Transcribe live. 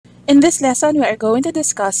In this lesson, we are going to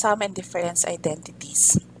discuss sum and difference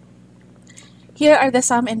identities. Here are the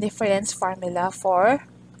sum and difference formula for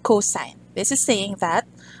cosine. This is saying that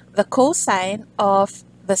the cosine of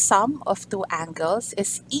the sum of two angles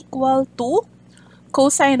is equal to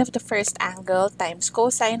cosine of the first angle times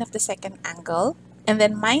cosine of the second angle, and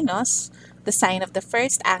then minus the sine of the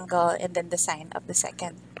first angle and then the sine of the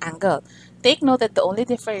second angle. Take note that the only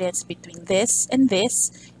difference between this and this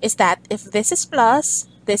is that if this is plus,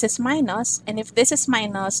 this is minus, and if this is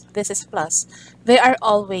minus, this is plus. They are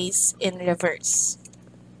always in reverse.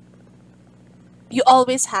 You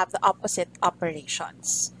always have the opposite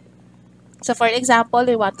operations. So for example,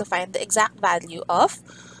 we want to find the exact value of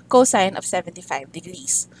cosine of 75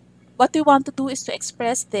 degrees. What we want to do is to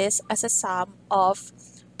express this as a sum of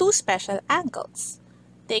two special angles.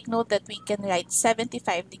 Take note that we can write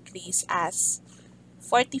 75 degrees as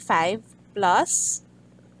 45 plus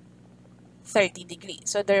 30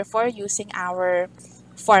 degrees. So therefore, using our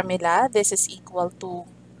formula, this is equal to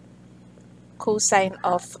cosine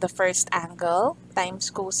of the first angle times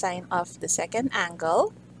cosine of the second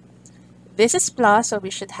angle. This is plus, so we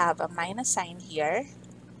should have a minus sign here.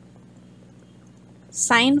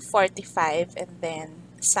 Sine 45 and then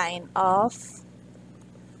sine of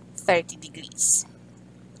 30 degrees.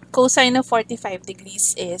 Cosine of 45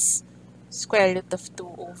 degrees is square root of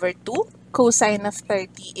 2 over 2. Cosine of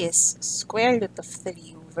 30 is square root of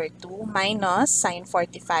 3 over 2 minus sine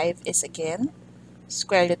 45 is again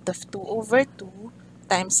square root of 2 over 2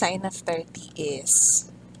 times sine of 30 is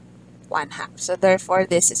 1/2. So therefore,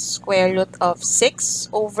 this is square root of 6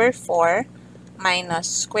 over 4 minus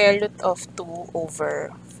square root of 2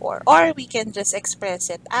 over 4. Or we can just express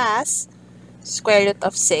it as square root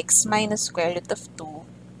of 6 minus square root of 2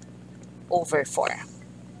 over 4.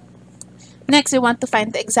 Next, we want to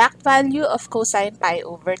find the exact value of cosine pi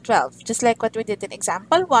over 12. Just like what we did in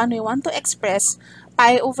example 1, we want to express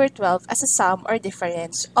pi over 12 as a sum or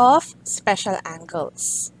difference of special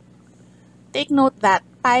angles. Take note that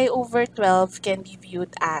pi over 12 can be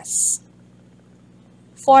viewed as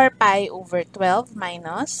 4 pi over 12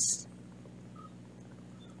 minus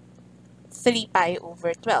 3 pi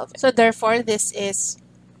over 12. So therefore, this is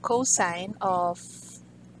cosine of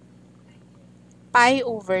pi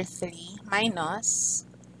over 3 minus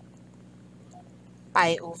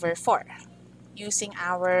pi over 4. Using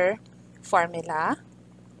our formula,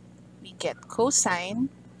 we get cosine,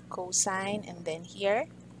 and then here,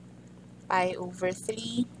 pi over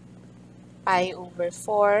 3, pi over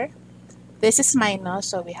 4. This is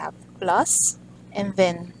minus, so we have plus, and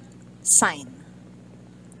then sine.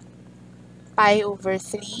 Pi over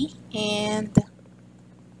 3 and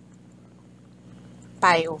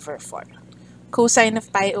pi over 4. Cosine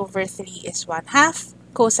of pi over 3 is 1/2.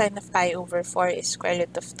 Cosine of pi over 4 is square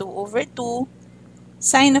root of 2 over 2.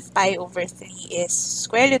 Sine of pi over 3 is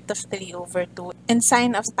square root of 3 over 2. And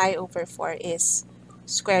sine of pi over 4 is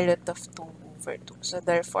square root of 2 over 2. So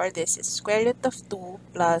therefore, this is square root of 2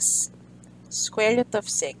 plus square root of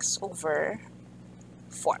 6 over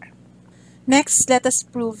 4. Next, let us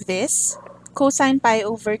prove this. Cosine pi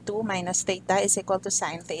over 2 minus theta is equal to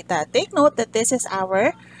sine theta. Take note that this is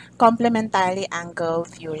our complementary angle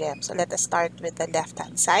theorem. So let us start with the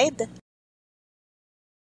left-hand side.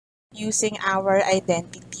 Using our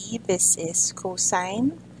identity, this is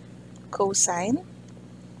cosine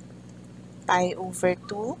pi over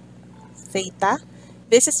 2 theta.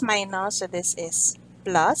 This is minus, so this is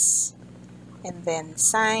plus, and then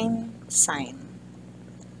sine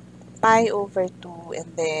pi over 2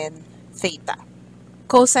 and then theta.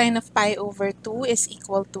 Cosine of pi over 2 is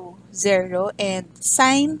equal to 0 and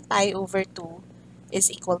sine pi over 2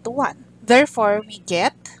 is equal to 1. Therefore, we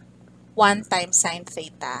get 1 times sine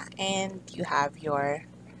theta and you have your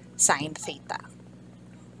sine theta.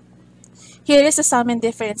 Here is the sum and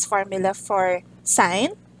difference formula for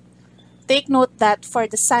sine. Take note that for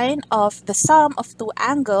the sine of the sum of two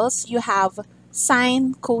angles, you have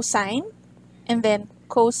sine cosine and then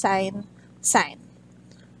cosine sine.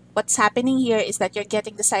 What's happening here is that you're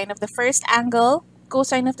getting the sine of the first angle,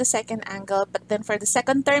 cosine of the second angle, but then for the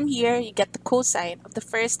second term here, you get the cosine of the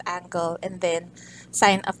first angle and then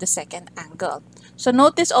sine of the second angle. So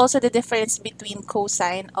notice also the difference between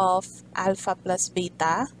cosine of alpha plus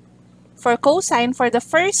beta. For cosine, for the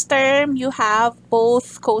first term, you have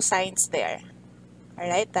both cosines there.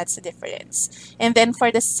 Alright, that's the difference. And then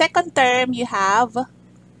for the second term, you have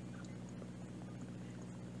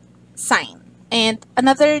sine. And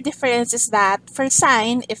another difference is that for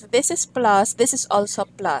sine, if this is plus, this is also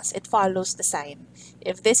plus. It follows the sign.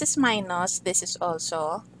 If this is minus, this is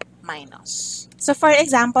also minus. So for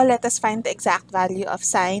example, let us find the exact value of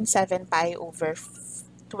sine 7 pi over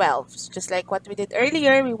 12. So just like what we did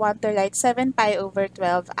earlier, we want to write 7 pi over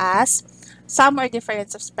 12 as sum or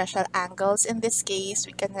difference of special angles. In this case,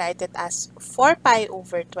 we can write it as 4 pi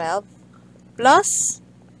over 12 plus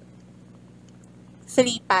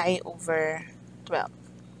 3 pi over 12.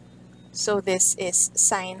 So this is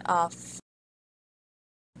sine of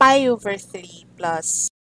pi over 3 plus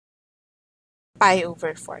pi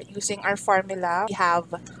over 4. Using our formula, we have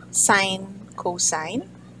sine cosine,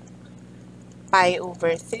 pi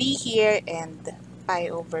over 3 here and pi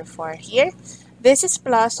over 4 here. This is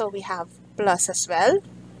plus, so we have plus as well.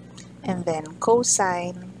 And then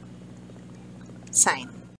cosine, sine.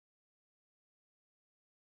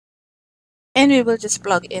 And we will just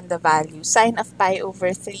plug in the value. Sine of pi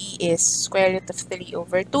over 3 is square root of 3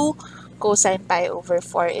 over 2. Cosine pi over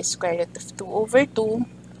 4 is square root of 2 over 2.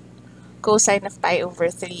 Cosine of pi over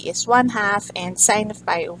 3 is 1/2. And sine of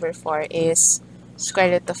pi over 4 is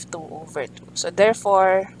square root of 2 over 2. So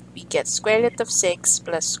therefore, we get square root of 6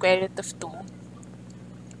 plus square root of 2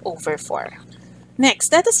 over 4.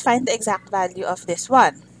 Next, let us find the exact value of this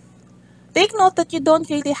one. Take note that you don't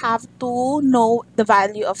really have to know the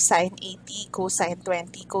value of sine 80, cosine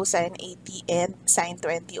 20, cosine 80, and sine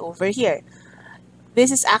 20 over here. This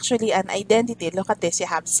is actually an identity. Look at this. You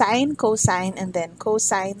have sine, cosine, and then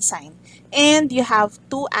cosine, sine. And you have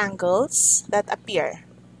two angles that appear,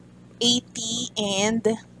 80 and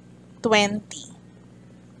 20.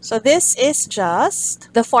 So this is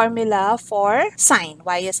just the formula for sine.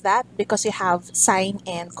 Why is that? Because you have sine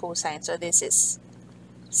and cosine. So this is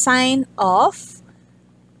sine of,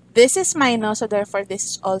 this is minus, so therefore this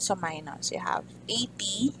is also minus. You have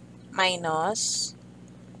 80 minus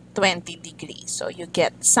 20 degrees. So you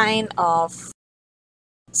get sine of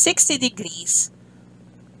 60 degrees,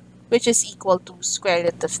 which is equal to square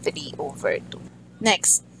root of 3 over 2.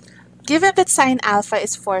 Next, given that sine alpha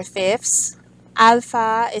is 4/5,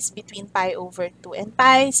 alpha is between pi over 2 and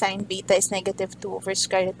pi, sine beta is negative 2 over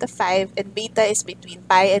square root of 5, and beta is between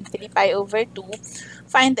pi and 3 pi over 2,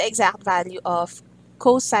 find the exact value of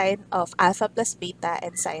cosine of alpha plus beta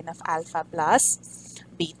and sine of alpha plus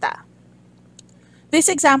beta. This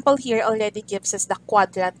example here already gives us the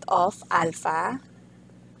quadrant of alpha.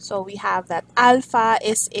 So we have that alpha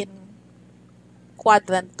is in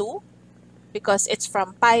quadrant 2 because it's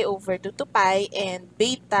from pi over 2 to pi, and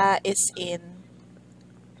beta is in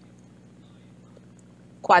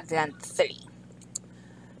quadrant 3.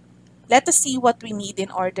 Let us see what we need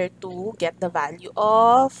in order to get the value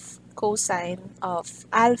of cosine of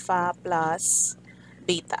alpha plus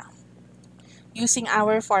beta. Using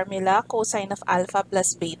our formula, cosine of alpha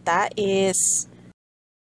plus beta is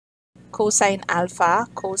cosine alpha,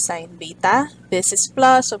 cosine beta. This is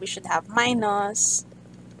plus, so we should have minus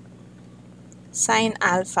sine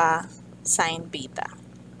alpha, sine beta.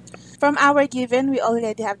 From our given, we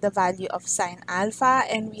already have the value of sine alpha,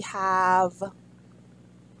 and we have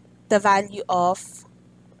the value of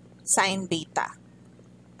sine beta.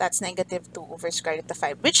 That's negative 2 over square root of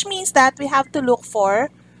 5, which means that we have to look for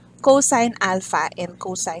cosine alpha and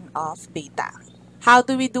cosine of beta. How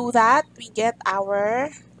do we do that? We get our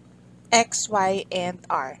x, y, and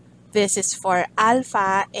r. This is for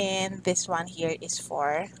alpha, and this one here is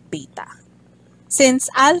for beta. Since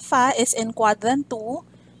alpha is in quadrant 2,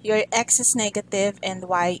 your x is negative and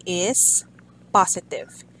y is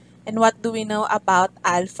positive. And what do we know about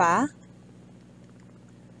alpha?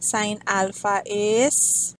 Sine alpha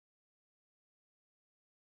is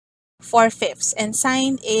 4/5, and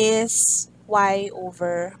sine is y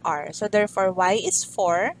over r. So therefore, y is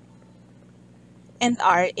 4 and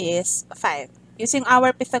r is 5. Using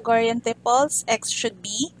our Pythagorean triples, x should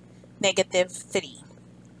be negative 3.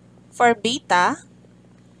 For beta,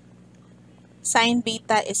 sine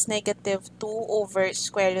beta is negative 2 over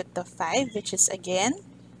square root of 5, which is again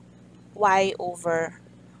y over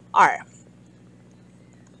r.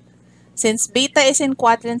 Since beta is in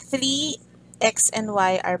quadrant 3, x and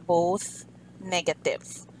y are both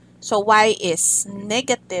negative. So y is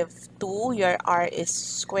negative 2, your r is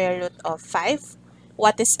square root of 5.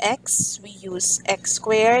 What is x? We use x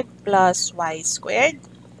squared plus y squared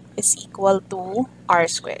is equal to r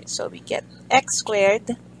squared. So we get x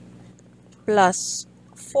squared plus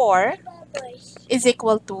 4 is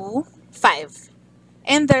equal to 5.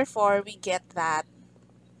 And therefore, we get that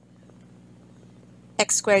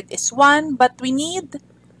x squared is 1, but we need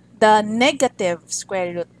the negative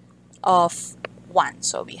square root of 1.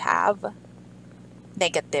 So we have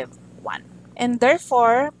negative 1. And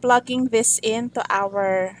therefore, plugging this into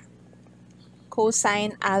our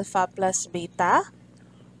cosine alpha plus beta,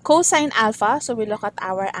 cosine alpha, so we look at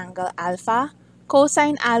our angle alpha.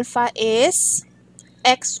 Cosine alpha is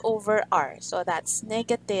x over r. So that's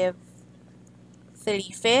negative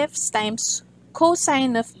 3/5 times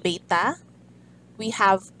cosine of beta. We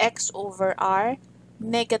have x over r,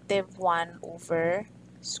 negative 1 over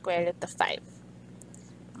square root of 5.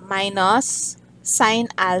 Minus sine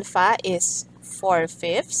alpha is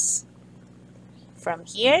 4/5 from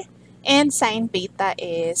here. And sine beta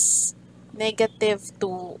is negative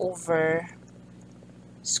 2 over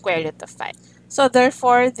square root of 5. So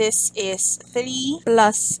therefore, this is 3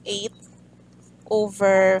 plus 8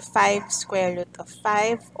 over 5 square root of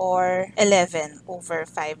 5, or 11 over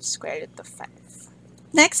 5 square root of 5.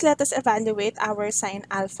 Next, let us evaluate our sine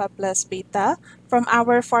alpha plus beta. From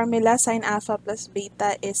our formula, sine alpha plus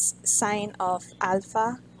beta is sine of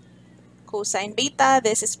alpha cosine beta.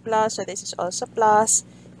 This is plus, so this is also plus.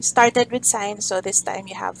 You started with sine, so this time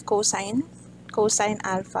you have cosine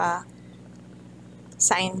alpha,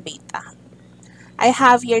 sine beta. I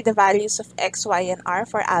have here the values of x, y, and r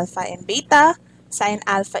for alpha and beta. Sine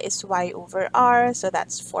alpha is y over r, so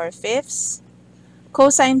that's 4/5.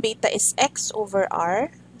 Cosine beta is x over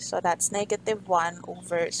r, so that's negative 1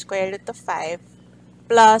 over square root of 5,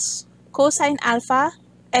 plus cosine alpha,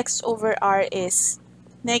 x over r is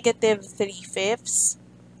negative 3/5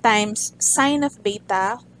 times sine of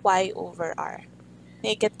beta, y over r,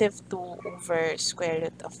 negative 2 over square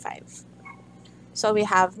root of 5. So we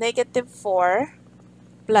have negative 4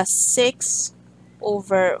 plus 6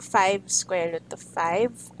 over 5 square root of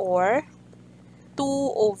 5, or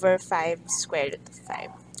 2 over 5 square root of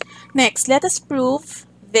 5. Next, let us prove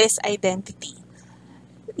this identity.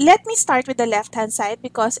 Let me start with the left-hand side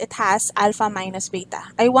because it has alpha minus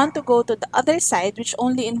beta. I want to go to the other side, which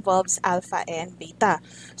only involves alpha and beta.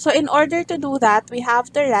 So in order to do that, we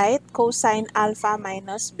have to write cosine alpha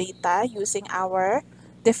minus beta using our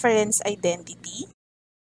difference identity.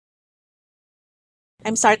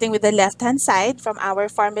 I'm starting with the left-hand side. From our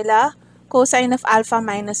formula, cosine of alpha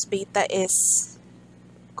minus beta is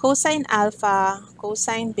cosine alpha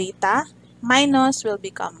cosine beta. Minus will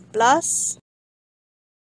become plus.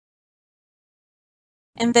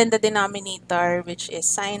 And then the denominator, which is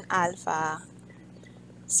sine alpha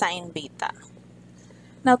sine beta.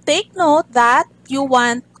 Now take note that you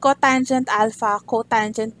want cotangent alpha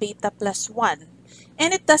cotangent beta plus 1.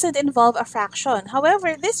 And it doesn't involve a fraction.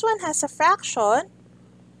 However, this one has a fraction.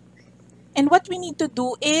 And what we need to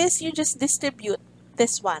do is you just distribute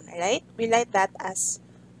this one, right? We write that as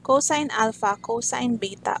cosine alpha cosine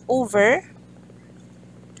beta over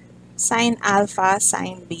sine alpha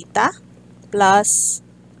sine beta plus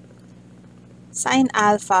sine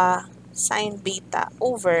alpha sine beta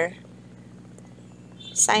over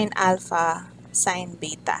sine alpha sine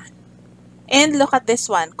beta. And look at this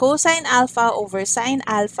one. Cosine alpha over sine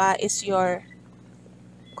alpha is your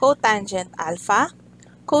cotangent alpha.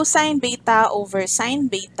 Cosine beta over sine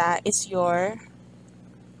beta is your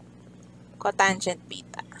cotangent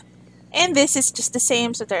beta. And this is just the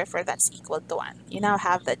same, so therefore that's equal to 1. You now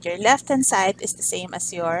have that your left-hand side is the same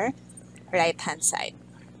as your right-hand side.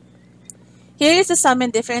 Here is the sum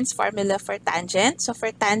and difference formula for tangent. So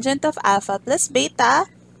for tangent of alpha plus beta,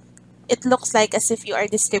 it looks like as if you are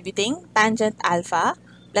distributing tangent alpha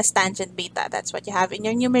plus tangent beta. That's what you have in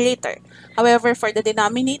your numerator. However, for the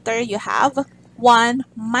denominator, you have 1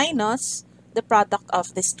 minus the product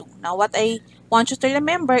of these two. Now, what I want you to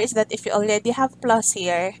remember is that if you already have plus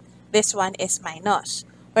here, this one is minus.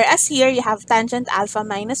 Whereas here, you have tangent alpha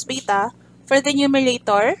minus beta. For the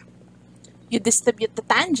numerator, you distribute the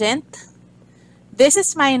tangent. This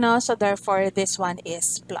is minus, so therefore this one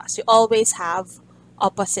is plus. You always have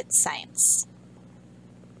opposite signs.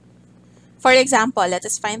 For example, let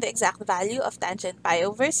us find the exact value of tangent pi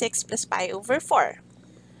over 6 plus pi over 4.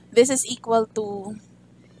 This is equal to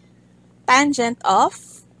tangent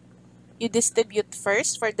of, you distribute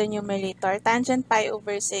first for the numerator, tangent pi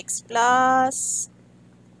over 6 plus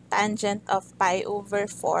tangent of pi over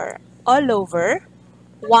 4 all over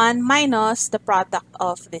 1 minus the product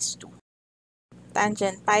of these two.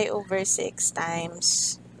 Tangent pi over 6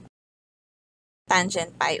 times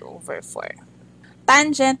tangent pi over 4.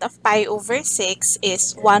 Tangent of pi over 6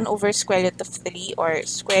 is 1 over square root of 3, or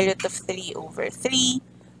square root of 3 over 3,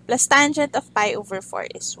 plus tangent of pi over 4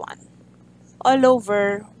 is 1. All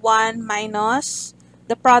over 1 minus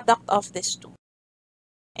the product of these two.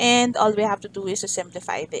 And all we have to do is to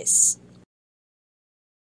simplify this.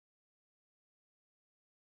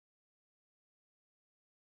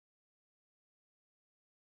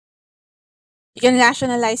 You can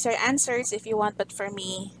rationalize your answers if you want, but for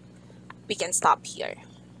me, we can stop here.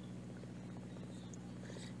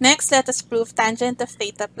 Next, let us prove tangent of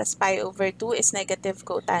theta plus pi over 2 is negative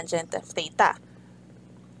cotangent of theta.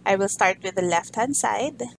 I will start with the left-hand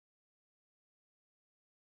side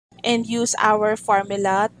and use our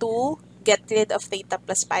formula to get rid of theta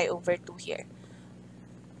plus pi over 2 here.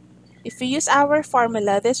 If we use our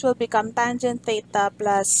formula, this will become tangent theta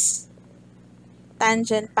plus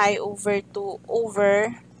tangent pi over 2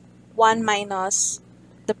 over 1 minus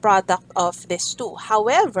the product of these two.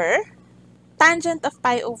 However, tangent of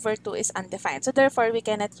pi over 2 is undefined, so therefore we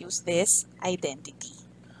cannot use this identity.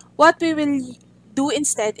 What we will do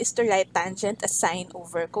instead is to write tangent as sine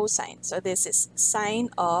over cosine. So this is sine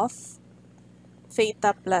of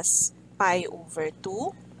theta plus pi over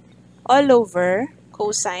 2 all over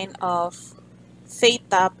cosine of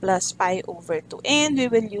theta plus pi over 2. And we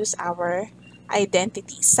will use our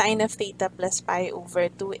identity. Sine of theta plus pi over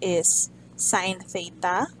 2 is sine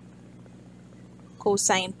theta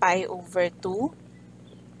cosine pi over 2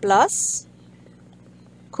 plus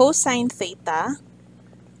cosine theta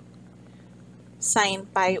sine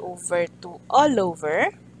pi over 2 all over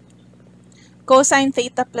cosine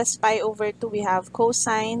theta plus pi over 2. We have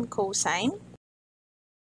cosine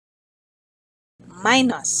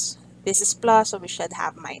minus. This is plus, so we should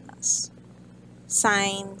have minus.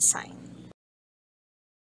 Sine.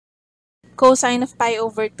 Cosine of pi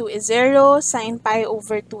over 2 is 0. Sine pi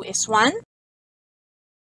over 2 is 1.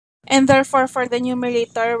 And therefore, for the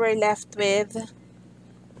numerator, we're left with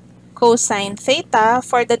cosine theta.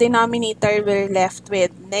 For the denominator, we're left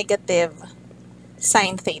with negative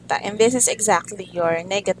sine theta. And this is exactly your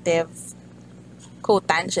negative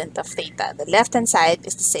cotangent of theta. The left-hand side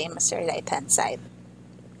is the same as your right-hand side.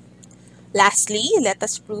 Lastly, let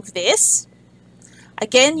us prove this.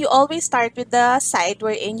 Again, you always start with the side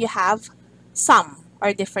wherein you have sum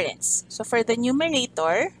or difference. So for the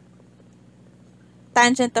numerator,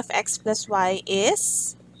 tangent of x plus y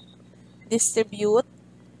is distribute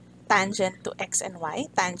tangent to x and y,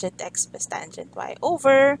 tangent x plus tangent y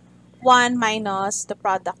over 1 minus the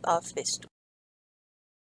product of these two.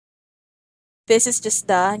 This is just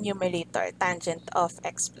the numerator, tangent of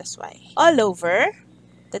x plus y, all over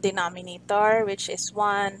the denominator, which is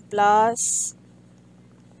 1 plus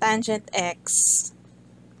tangent x,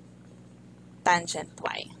 tangent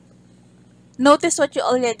y. Notice what you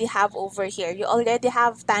already have over here. You already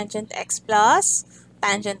have tangent x plus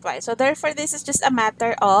tangent y. So therefore, this is just a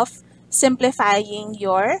matter of simplifying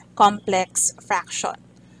your complex fraction.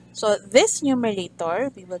 So this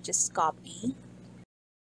numerator, we will just copy.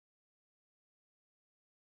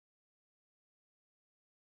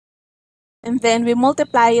 And then we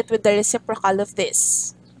multiply it with the reciprocal of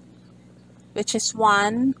this, which is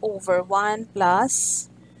 1 over 1 plus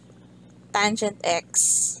tangent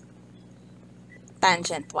x,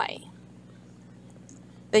 tangent y.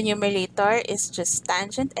 The numerator is just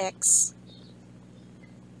tangent x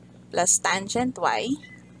plus tangent y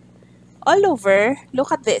all over,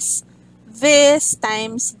 look at this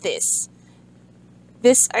times this.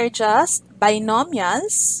 These are just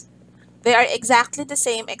binomials. They are exactly the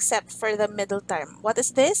same except for the middle term. What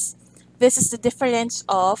is this? This is the difference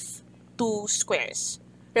of two squares.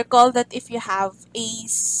 Recall that if you have a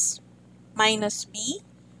minus b,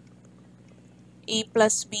 a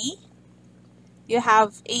plus b, you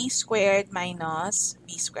have a squared minus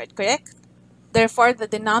b squared, correct? Therefore, the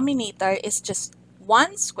denominator is just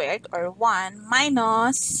 1 squared or 1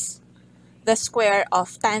 minus the square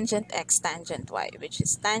of tangent x, tangent y, which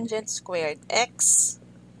is tangent squared x,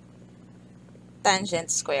 tangent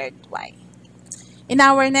squared y. In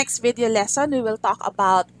our next video lesson, we will talk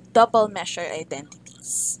about double measure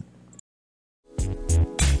identities.